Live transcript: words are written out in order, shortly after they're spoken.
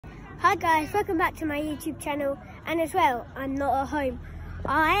Hi guys, welcome back to my YouTube channel, and as well, I'm not at home.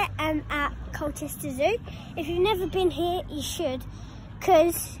 I am at Colchester Zoo. If you've never been here, you should,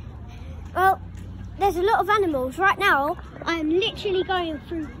 because, well, there's a lot of animals. Right now, I'm literally going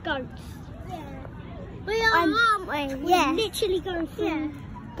through goats. Yeah. We are, aren't we? Yeah. We're literally going through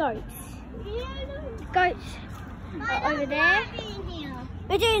goats. Goats are over there.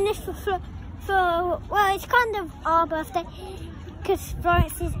 We're doing this for, well, it's kind of our birthday, because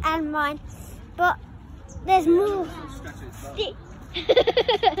Florence's and mine, but there's more.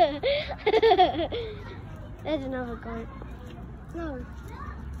 There's another goat. No.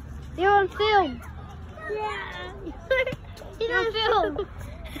 You're on film. Yeah. You're on film.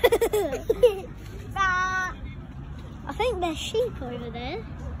 I think there's sheep over there.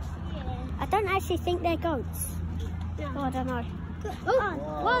 Yeah. I don't actually think they're goats. No. Oh, I don't know. Oh,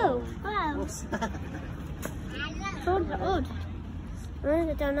 whoa. Wow. What's that? Sounds odd.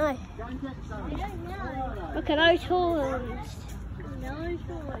 I don't know. I don't know. Look at those horns. No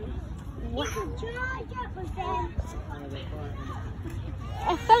toys. Wow. You can try that with them.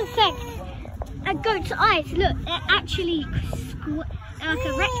 A fun fact, a goat's eyes, look, they're actually like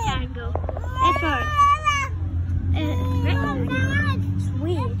a rectangle. That's right. Rectangle. It's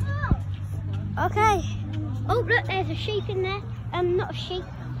weird. Okay. Oh, look, there's a sheep in there. Not a sheep,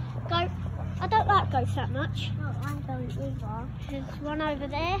 goat. I don't like goats that much. Oh, I don't either. There's one over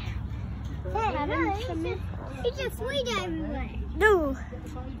there. It's just weed everywhere. No.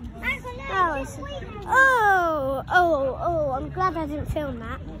 Oh, I'm glad I didn't film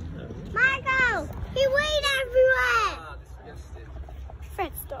that. Michael, he weed everywhere.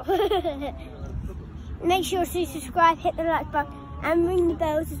 Fred, stop. Make sure to subscribe, hit the like button, and ring the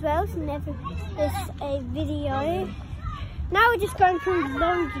bells as well so never miss a video. Now we're just going through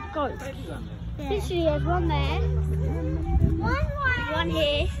loads of goats. Yeah. Literally, there's one there, one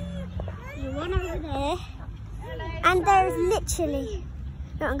here, there's one over there, and there's literally.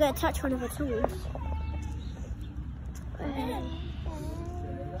 No, I'm going to touch one of the tools.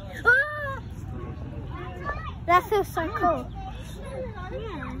 That feels so cool.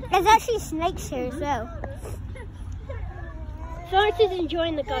 There's actually snakes here as well. Florence is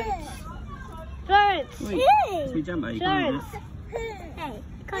enjoying the goats. Florence! Wait, Hey! we jump over, Florence! Hey,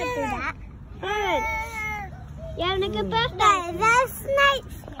 can't do that. Florence! You having a good birthday? No, there's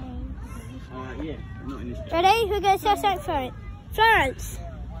snakes. yeah, not in this. Ready? We're going to say something, Florence. Florence!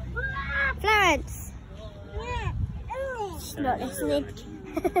 Florence! She's not listening.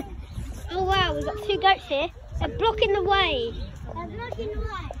 Oh wow, we've got two goats here. They're blocking the way. I'm looking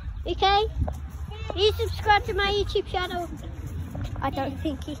away. Okay? Please subscribe to my YouTube channel. I don't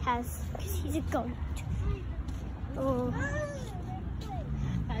think he has, because he's a goat. Oh.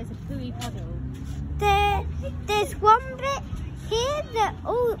 That is a pooey puddle. There's one bit here that,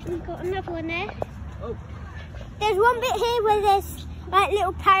 oh, we've got another one there. Oh. There's one bit here where there's like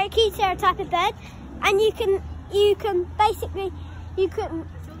little parakeets, they're a type of bird, and you can basically, you can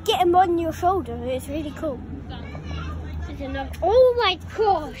get them on your shoulder. It's really cool. There's another, oh my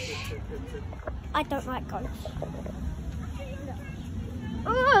gosh. I don't like goats.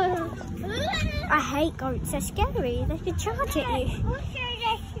 Oh, I hate goats, they're scary. They can charge at you.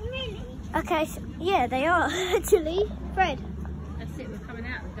 Okay, so, yeah, they are actually. Fred. That's it, we're coming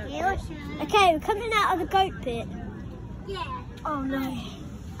out of the goat. Yeah. Okay, we're coming out of the goat bit. Yeah. Oh no.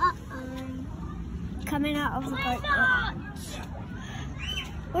 Uh-oh. Coming out of the goat bit.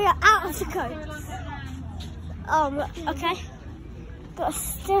 We are out of the goats. Oh, okay. Got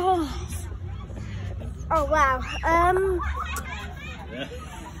stairs. Oh wow.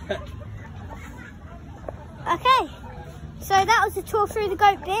 Okay. So that was the tour through the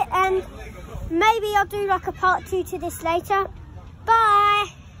goat bit, and maybe I'll do like a part 2 to this later. Bye.